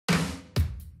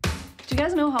Do you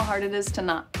guys know how hard it is to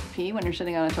not pee when you're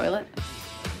sitting on a toilet?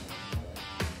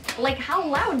 Like, how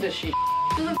loud does she? Is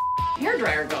the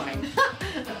hairdryer going?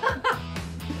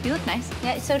 You look nice.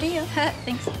 Yeah, so do you.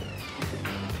 Thanks.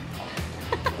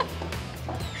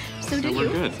 So do you.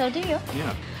 Good. So do you.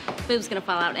 Yeah. Boob's gonna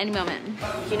fall out any moment.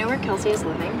 Do you know where Kelsey is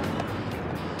living?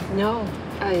 No,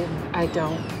 I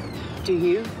don't. Do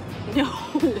you? No,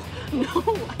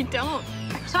 I don't.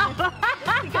 Because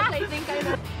I think I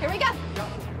know. Here we go.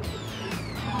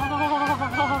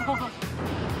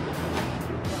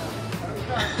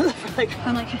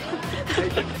 I'm like.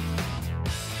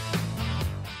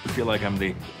 I feel like I'm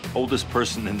the oldest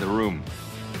person in the room.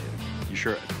 You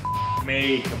sure?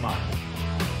 Me, come on.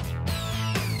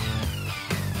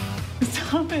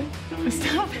 Stop it.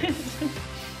 Stop it.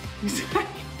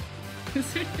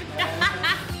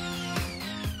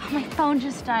 My phone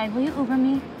just died. Will you Uber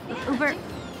me? Uber.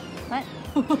 What?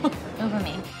 Uber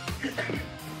me.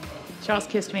 Charles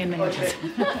kissed me in minutes.